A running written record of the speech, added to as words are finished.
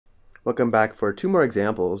Welcome back for two more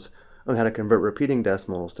examples on how to convert repeating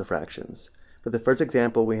decimals to fractions. For the first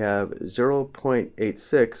example, we have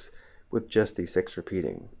 0.86 with just the 6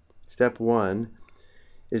 repeating. Step 1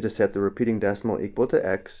 is to set the repeating decimal equal to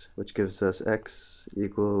x, which gives us x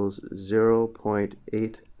equals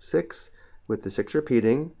 0.86 with the 6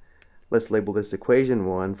 repeating. Let's label this equation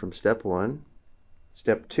 1 from step 1.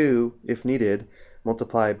 Step 2, if needed,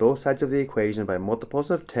 multiply both sides of the equation by multiples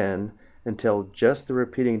of 10 until just the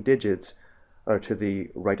repeating digits are to the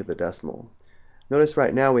right of the decimal. Notice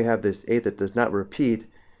right now we have this 8 that does not repeat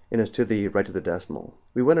and is to the right of the decimal.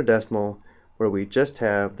 We want a decimal where we just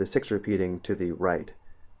have the 6 repeating to the right.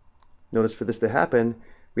 Notice for this to happen,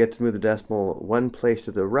 we have to move the decimal one place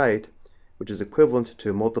to the right, which is equivalent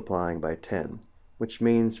to multiplying by 10, which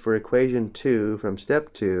means for equation 2 from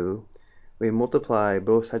step 2, we multiply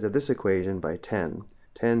both sides of this equation by 10.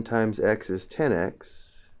 10 times x is 10x,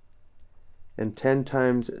 and 10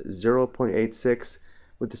 times 0.86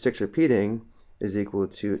 with the 6 repeating is equal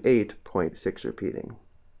to 8.6 repeating.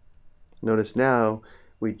 Notice now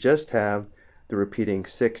we just have the repeating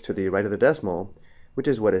 6 to the right of the decimal, which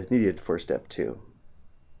is what is needed for step 2.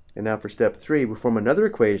 And now for step 3, we form another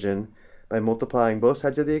equation by multiplying both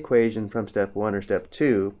sides of the equation from step 1 or step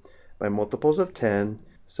 2 by multiples of 10,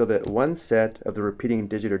 so that one set of the repeating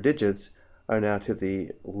digit or digits are now to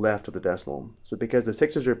the left of the decimal. So because the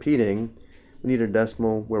 6 is repeating, we need a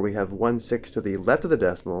decimal where we have 1 6 to the left of the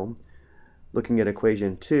decimal. Looking at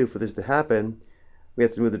equation 2, for this to happen, we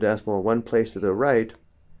have to move the decimal one place to the right,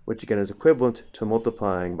 which again is equivalent to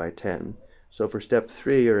multiplying by 10. So for step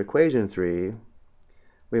 3 or equation 3,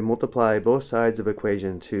 we multiply both sides of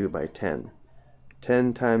equation 2 by 10.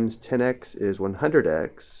 10 times 10x is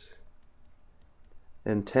 100x,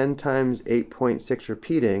 and 10 times 8.6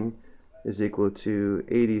 repeating is equal to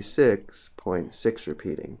 86.6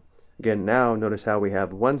 repeating. Again, now notice how we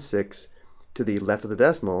have 1 6 to the left of the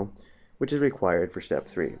decimal, which is required for step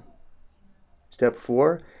 3. Step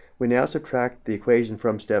 4, we now subtract the equation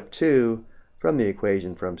from step 2 from the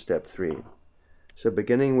equation from step 3. So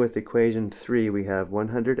beginning with equation 3, we have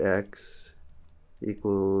 100x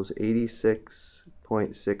equals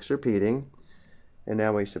 86.6 repeating. And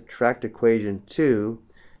now we subtract equation 2,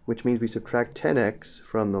 which means we subtract 10x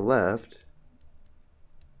from the left,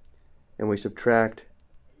 and we subtract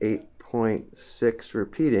 8.6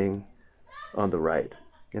 repeating on the right.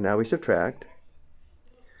 And now we subtract.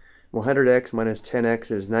 100x minus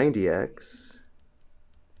 10x is 90x.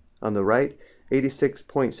 On the right,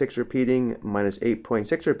 86.6 repeating minus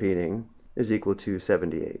 8.6 repeating is equal to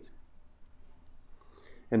 78.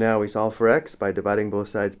 And now we solve for x by dividing both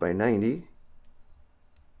sides by 90.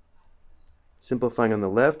 Simplifying on the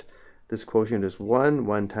left, this quotient is 1.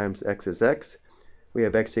 1 times x is x. We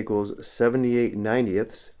have x equals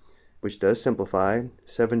 78/90ths, which does simplify.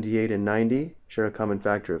 78 and 90 share a common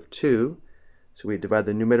factor of 2. So we divide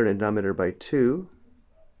the numerator and denominator by 2.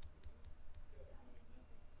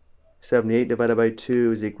 78 divided by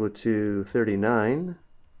 2 is equal to 39.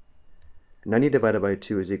 90 divided by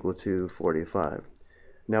 2 is equal to 45.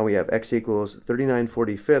 Now we have x equals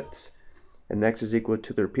 39/45, and x is equal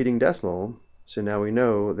to the repeating decimal. So now we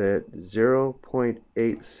know that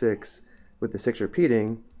 0.86 with the 6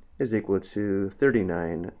 repeating is equal to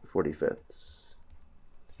 39/45.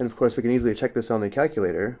 And of course we can easily check this on the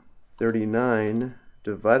calculator. 39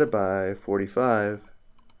 divided by 45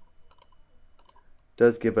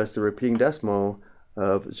 does give us the repeating decimal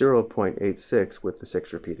of 0.86 with the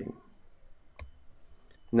 6 repeating.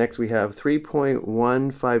 Next we have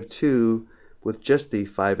 3.152 with just the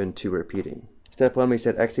 5 and 2 repeating. Step 1, we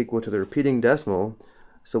set x equal to the repeating decimal,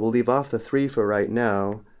 so we'll leave off the 3 for right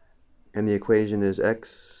now, and the equation is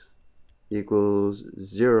x equals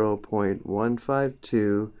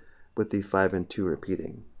 0.152 with the 5 and 2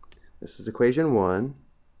 repeating. This is equation 1.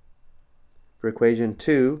 For equation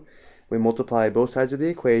 2, we multiply both sides of the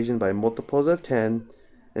equation by multiples of 10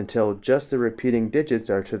 until just the repeating digits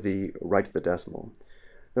are to the right of the decimal.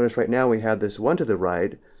 Notice right now we have this 1 to the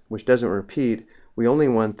right, which doesn't repeat. We only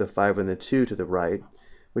want the 5 and the 2 to the right,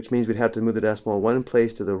 which means we'd have to move the decimal one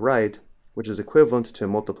place to the right, which is equivalent to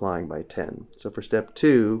multiplying by 10. So for step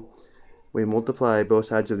 2, we multiply both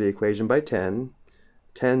sides of the equation by 10.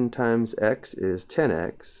 10 times x is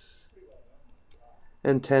 10x,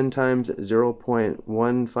 and 10 times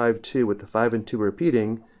 0.152 with the 5 and 2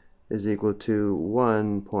 repeating is equal to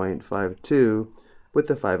 1.52 with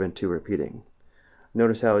the 5 and 2 repeating.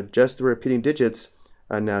 Notice how just the repeating digits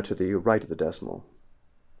are now to the right of the decimal.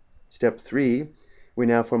 Step 3, we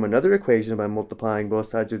now form another equation by multiplying both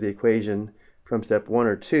sides of the equation from step 1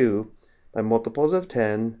 or 2 by multiples of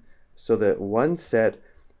 10, so that one set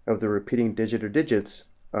of the repeating digit or digits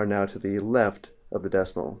are now to the left of the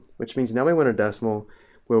decimal, which means now we want a decimal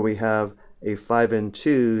where we have a 5 and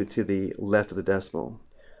 2 to the left of the decimal.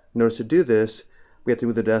 Notice to do this, we have to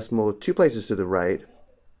move the decimal 2 places to the right,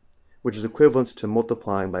 which is equivalent to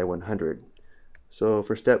multiplying by 100. So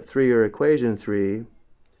for step 3 or equation 3,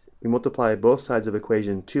 we multiply both sides of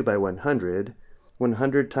equation 2 by 100.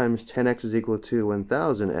 100 times 10x is equal to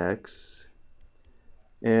 1000x,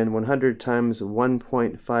 and 100 times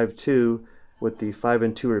 1.52 with the 5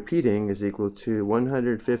 and 2 repeating is equal to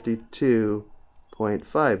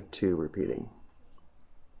 152.52 repeating.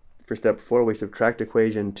 For step 4, we subtract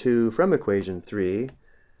equation 2 from equation 3.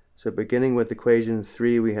 So beginning with equation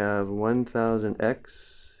 3, we have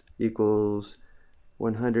 1000x equals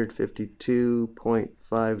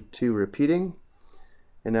 152.52 repeating.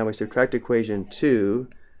 And now we subtract equation 2.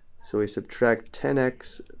 So we subtract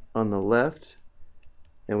 10x on the left,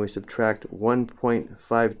 and we subtract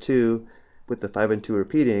 1.52 with the 5 and 2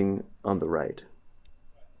 repeating on the right.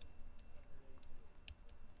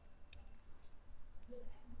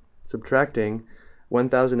 Subtracting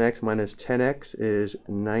 1000x minus 10x is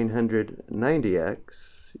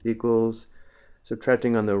 990x equals,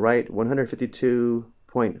 subtracting on the right,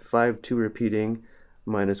 152.52 repeating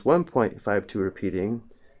minus 1.52 repeating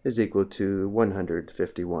is equal to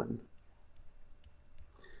 151.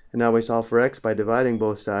 And now we solve for x by dividing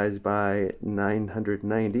both sides by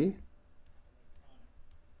 990.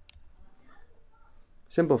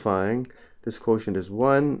 Simplifying, this quotient is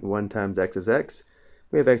 1. 1 times x is x.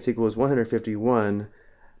 We have x equals 151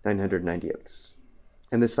 990ths.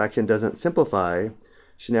 And this fraction doesn't simplify,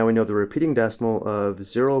 so now we know the repeating decimal of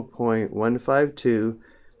 0.152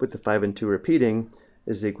 with the 5 and 2 repeating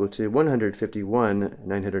is equal to 151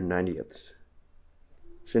 990ths.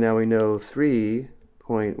 So now we know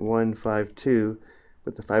 3.152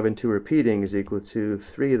 with the 5 and 2 repeating is equal to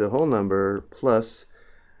 3 the whole number plus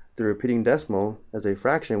the repeating decimal as a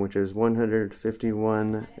fraction, which is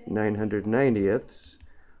 151 990ths,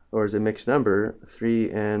 or as a mixed number,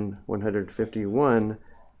 3 and 151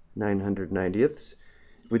 990ths.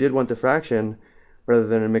 If we did want the fraction rather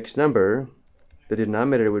than a mixed number, the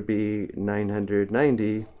denominator would be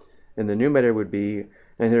 990, and the numerator would be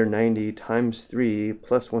 990 times 3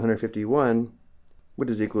 plus 151, which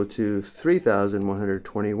is equal to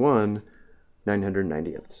 3,121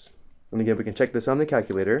 990ths. And again, we can check this on the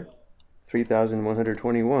calculator.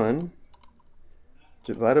 3,121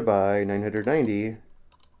 divided by 990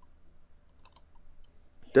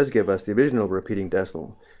 does give us the original repeating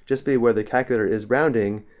decimal. Just be aware the calculator is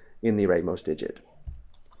rounding in the rightmost digit.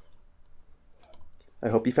 I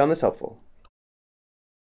hope you found this helpful.